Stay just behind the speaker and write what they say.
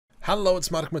Hello, it's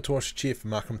Mark Matosh here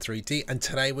from Markham 3D, and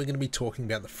today we're going to be talking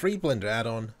about the free Blender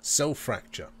add-on Cell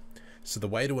Fracture. So the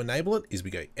way to enable it is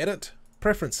we go Edit,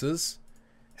 Preferences,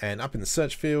 and up in the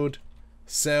search field,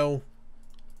 Cell,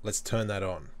 let's turn that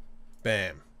on.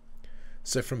 Bam.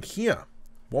 So from here,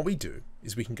 what we do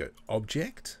is we can go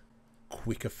Object,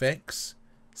 Quick Effects,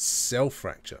 Cell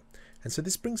Fracture. And so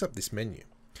this brings up this menu.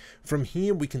 From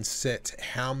here we can set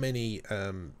how many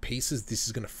pieces this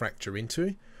is going to fracture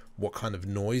into, what kind of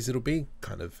noise it'll be,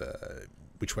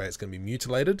 which way it's going to be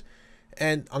mutilated,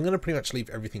 and I'm going to pretty much leave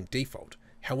everything default.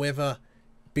 However,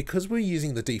 because we're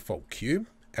using the default cube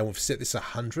and we've set this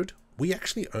 100, we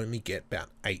actually only get about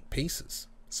 8 pieces.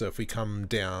 So if we come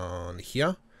down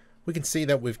here, we can see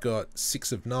that we've got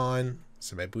 6 of 9,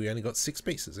 so maybe we only got 6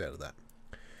 pieces out of that.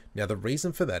 Now the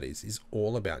reason for that is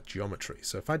all about geometry.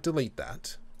 So if I delete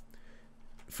that,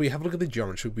 if we have a look at the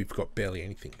geometry, we've got barely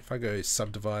anything. If I go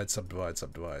subdivide, subdivide,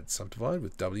 subdivide, subdivide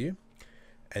with W,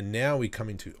 and now we come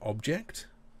into Object,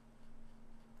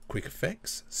 Quick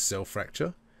Effects, Cell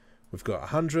Fracture, we've got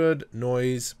 100,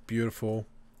 noise, beautiful,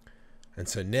 and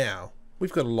so now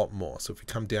we've got a lot more. So if we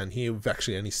come down here, we've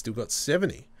actually only still got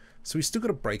 70. So we still got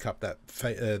to break up that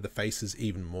the faces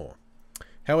even more.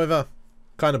 However,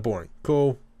 kind of boring.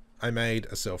 Cool, I made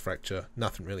a cell fracture,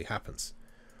 nothing really happens.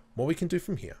 What we can do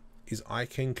from here is I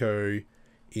can go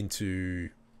into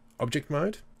object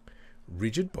mode,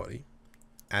 rigid body,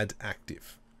 add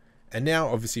active. And now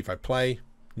obviously if I play,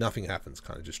 nothing happens,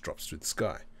 kind of just drops through the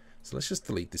sky. So let's just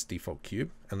delete this default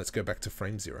cube and let's go back to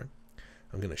frame 0.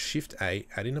 I'm going to Shift A,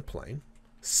 add in a plane,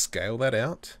 scale that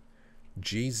out,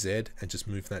 GZ, and just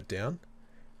move that down.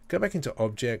 Go back into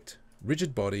object,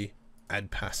 rigid body, add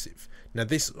passive. Now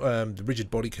this, the rigid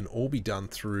body can all be done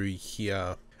through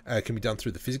here, can be done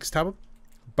through the physics tab,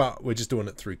 but we're just doing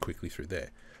it quickly through there.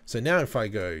 So now if I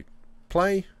go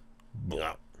play,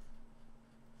 blah,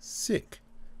 sick.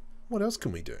 What else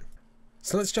can we do?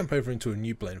 So let's jump over into a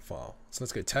new blend file. So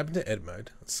let's go tab into edit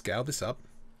mode, let's scale this up,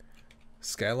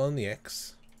 scale on the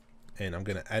X, and I'm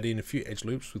going to add in a few edge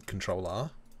loops with Control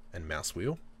R and mouse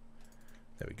wheel.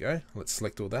 There we go. Let's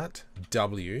select all that.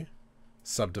 W,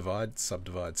 subdivide,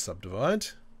 subdivide, subdivide.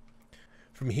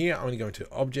 From here, I'm going to go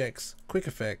into Objects, Quick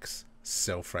Effects,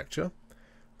 Cell Fracture.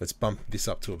 Let's bump this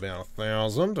up to about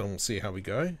 1000 and we'll see how we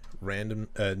go. Random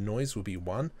noise will be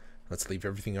 1. Let's leave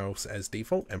everything else as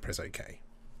default and press OK.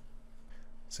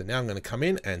 So now I'm going to come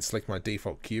in and select my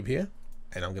default cube here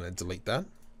and I'm going to delete that.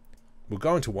 We'll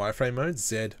go into wireframe mode,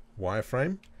 Z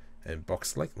wireframe, and box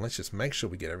select. Let's just make sure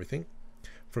we get everything.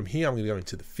 From here, I'm going to go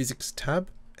into the physics tab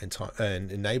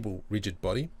and enable rigid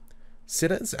body,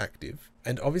 set it as active.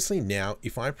 And obviously now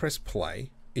if I press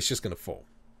play, it's just going to fall.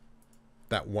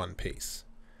 That one piece.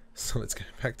 So let's go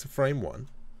back to frame 1.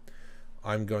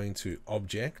 I'm going to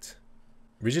object,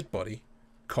 rigid body,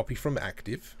 copy from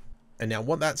active. And now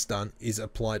what that's done is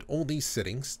applied all these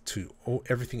settings to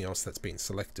everything else that's been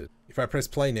selected. If I press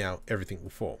play now, everything will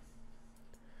fall.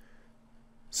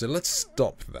 So let's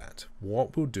stop that.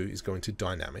 What we'll do is go into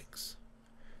dynamics.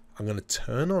 I'm going to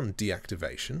turn on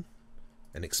deactivation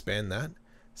and expand that.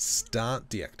 Start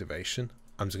deactivation.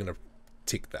 I'm just going to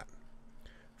tick that.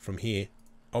 From here,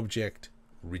 object,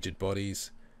 rigid bodies,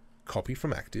 copy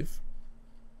from active.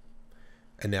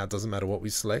 And now it doesn't matter what we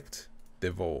select,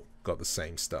 they've all got the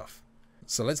same stuff.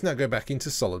 So let's now go back into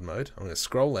solid mode. I'm going to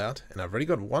scroll out and I've already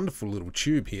got a wonderful little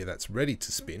tube here that's ready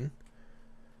to spin.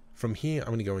 From here, I'm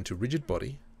going to go into rigid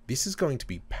body. This is going to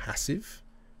be passive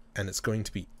and it's going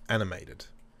to be animated.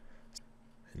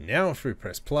 Now if we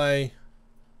press play,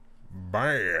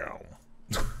 bam!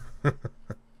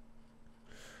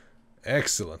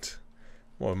 Excellent.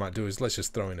 What we might do is let's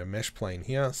just throw in a mesh plane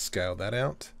here, scale that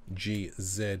out,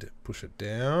 GZ, push it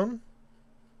down.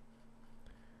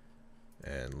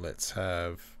 And let's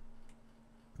have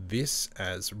this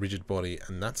as rigid body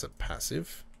and that's a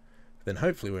passive. Then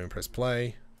hopefully when we press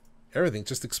play, everything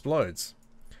just explodes.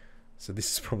 So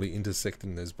this is probably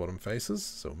intersecting those bottom faces.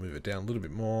 So we'll move it down a little bit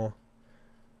more.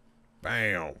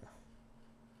 Bam!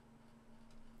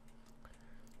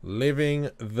 Living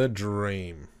the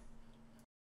dream.